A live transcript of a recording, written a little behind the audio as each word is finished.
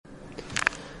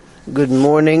Good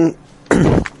morning.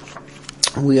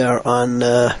 We are on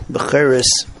Becheres,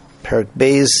 Perek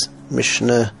Beis,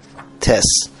 Mishnah Tes.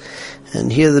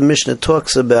 And here the Mishnah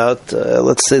talks about,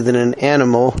 let's say that an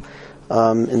animal,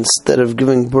 instead of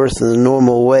giving birth in the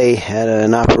normal way, had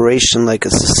an operation like a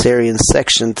cesarean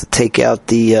section to take out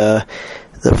the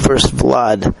first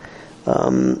vlad.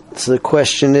 So the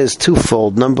question is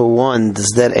twofold. Number one,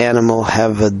 does that animal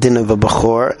have a din of a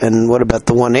bechor? And what about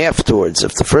the one afterwards?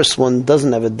 If the first one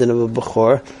doesn't have a din of a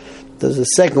bechor, does the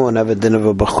second one have a din of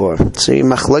a bechor? So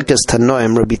Machlokes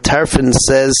Tanoim, Rabbi Tarfon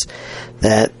says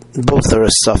that both are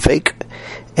a suffix,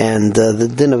 and the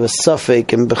din of a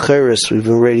suffix in Becheres we've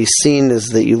already seen is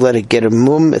that you let it get a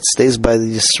mum, it stays by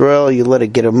the Yisrael, you let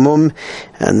it get a mum,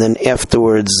 and then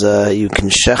afterwards you can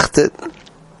shecht it.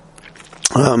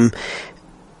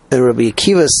 And Rabbi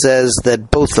Akiva says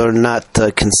that both are not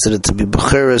considered to be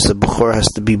Becheres. A Bechor has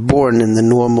to be born in the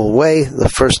normal way. The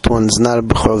first one's not a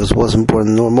Bechor because it wasn't born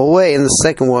in the normal way, and the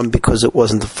second one because it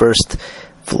wasn't the first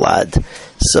Vlad.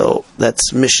 So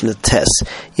that's Mishnah Tes.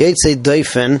 Yaitse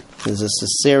Doifen is a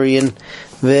cesarean,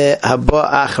 Ve'haba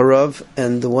Acharov,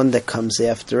 and the one that comes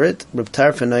after it. Reb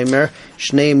Tarfon Omer,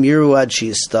 Shneim Yiru Ad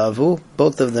Sheyistavu.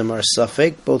 Both of them are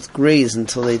suffix, both graze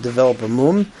until they develop a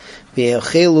mum.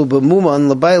 Ve'echelu b'muman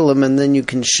l'bailam, and then you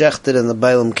can shecht it and the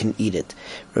bailam can eat it.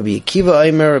 Rabbi Akiva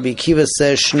Omer, Rabbi Akiva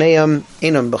says, Shneim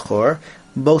Einam Bechor.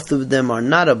 Both of them are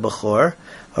not a Bechor.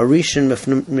 Arishin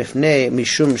mifnei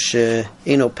mishum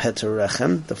she'eno peter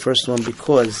rechem. The first one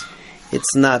because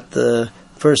it's not the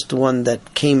first one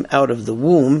that came out of the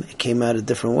womb. It came out a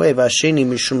different way. Vasheni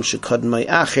mishum shekadmai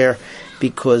acher,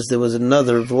 because there was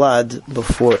another Vlad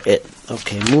before it.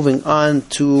 Okay, moving on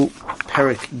to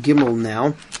Perek Gimel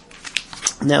now.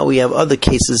 Now we have other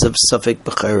cases of suffix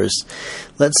Becheres.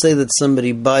 Let's say that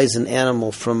somebody buys an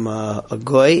animal from a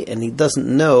goy and he doesn't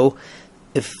know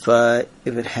if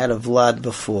it had a Vlad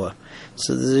before.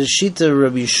 So the Shita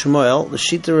Rabbi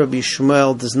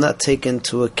Shmuel, does not take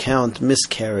into account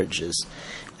miscarriages.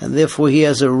 And therefore he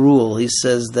has a rule. He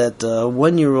says that a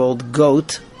 1-year-old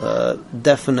goat,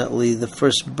 definitely the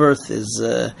first birth is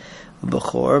a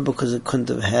Bechor, because it couldn't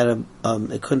have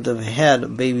had a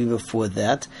baby before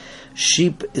that.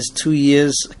 Sheep is 2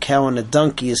 years, a cow and a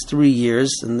donkey is 3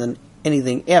 years, and then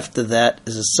anything after that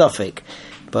is a suffix.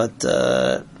 But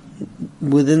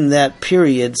within that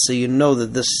period, so you know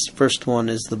that this first one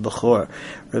is the Bechor.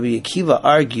 Rabbi Akiva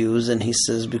argues, and he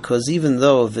says, because even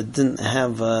though if it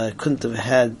couldn't have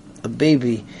had a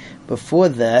baby before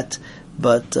that,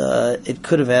 but it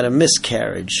could have had a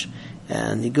miscarriage.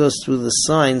 And he goes through the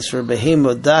signs for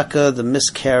Behema Daka, the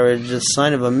miscarriage. The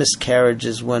sign of a miscarriage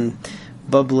is when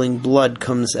bubbling blood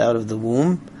comes out of the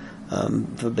womb.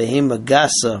 For Behema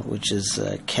Gasa, which is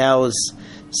cows,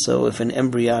 so if an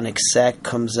embryonic sac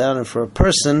comes out, and for a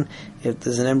person, if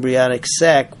there's an embryonic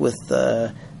sac with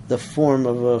the form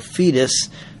of a fetus,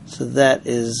 so that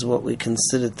is what we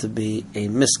consider to be a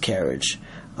miscarriage.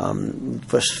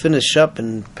 First finish up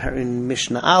in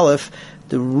Mishnah Aleph,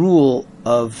 the rule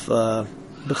of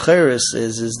Becheres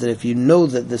is that if you know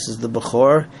that this is the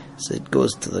Bechor, so it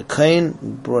goes to the Kain,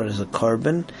 brought as a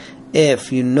carbon.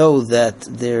 If you know that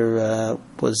there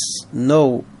was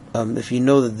no if you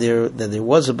know that there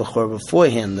was a Bechor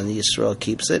beforehand, then the Yisrael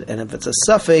keeps it. And if it's a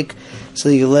suffix, so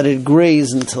you let it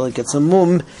graze until it gets a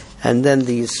mum, and then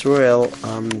the Yisrael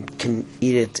can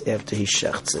eat it after he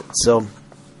shechts it. So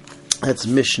that's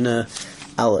Mishnah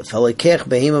Aleph. Halakech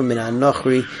behema min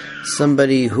anochri,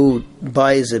 somebody who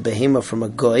buys a behema from a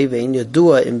goy, ve'in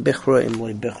yadua im bichra im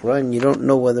loy bichra, and you don't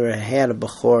know whether it had a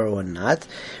bechor or not.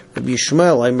 Rabbi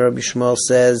Shmuel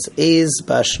says, Eiz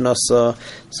bashnasa,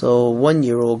 so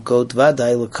 1-year-old goat,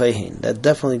 vaday l'kohen. That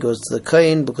definitely goes to the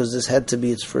kohen, because this had to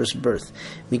be its first birth.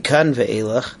 Mikan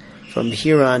ve'elach, from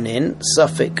here on in,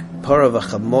 suffix, para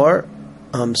v'chamor,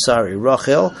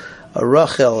 Rachel. A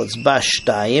Rachel is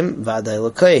bashtayim, vaday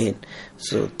l'kohen.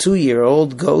 So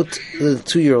 2-year-old goat,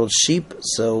 2-year-old sheep,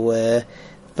 so vaday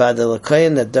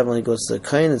l'kohen, that definitely goes to the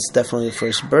kohen, it's definitely the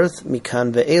first birth.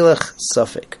 Mikan ve'elach,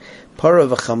 suffix. Para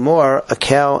v'chamor, a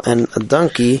cow and a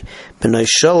donkey, b'nai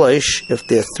shalosh, if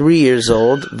they're 3 years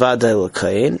old, vaday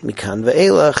l'kohen, mikan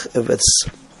ve'elach, if it's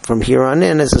from here on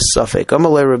in, is a suffix.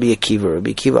 Amalei Rabbi Akiva.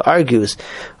 Rabbi Akiva argues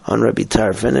on Rabbi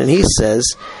Tarfon, and he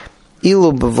says,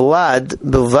 Ilu b'vlad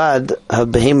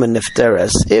ha-behema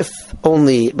nifteres, if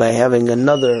only by having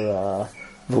another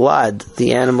Vlad,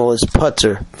 the animal is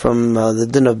putter from the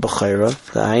din of Bechira.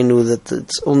 I knew that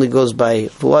it only goes by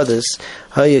Vladis,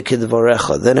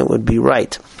 then it would be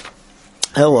right.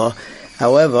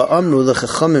 However, Amru, the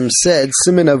Chachamim said,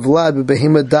 Simin Vlad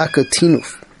b'behema daka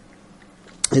tinuf.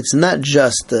 It's not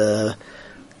just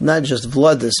not just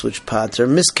vladis, which pater,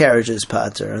 miscarriages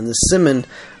pater, and the siman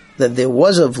that there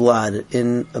was a vlad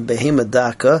in a behema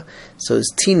daka, so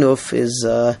his tinuf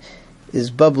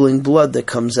is bubbling blood that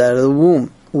comes out of the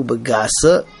womb.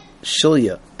 Ubagasa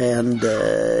shilya, and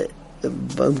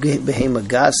behema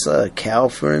gasa, a cow,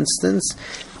 for instance,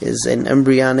 is an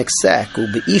embryonic sac.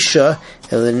 Ubeisha,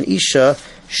 and an isha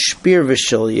shpir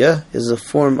v'shilya is a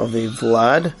form of a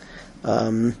vlad.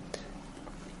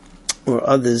 Or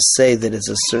others say that it's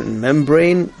a certain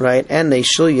membrane, right? And a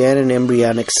shilya and an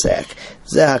embryonic sac.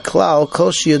 Zehaklau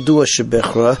kol sheyadua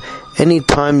shebichra.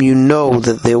 Anytime you know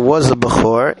that there was a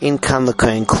bechor, in kan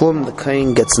l'kayin klum, the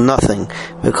kayin gets nothing.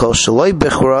 Because shaloi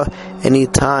bichra,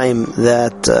 anytime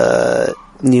that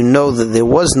you know that there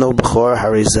was no bechor,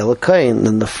 harizel kayin,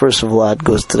 then the first vlad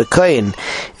goes to the kayin.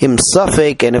 Im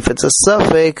safek, and if it's a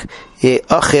safek,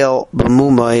 achel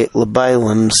b'mumai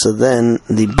l'bailam, so then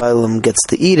the bailam gets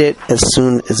to eat it as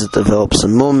soon as it develops a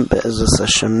mum. Be'ezus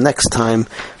Hashem, next time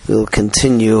we will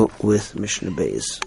continue with Mishnah Beis.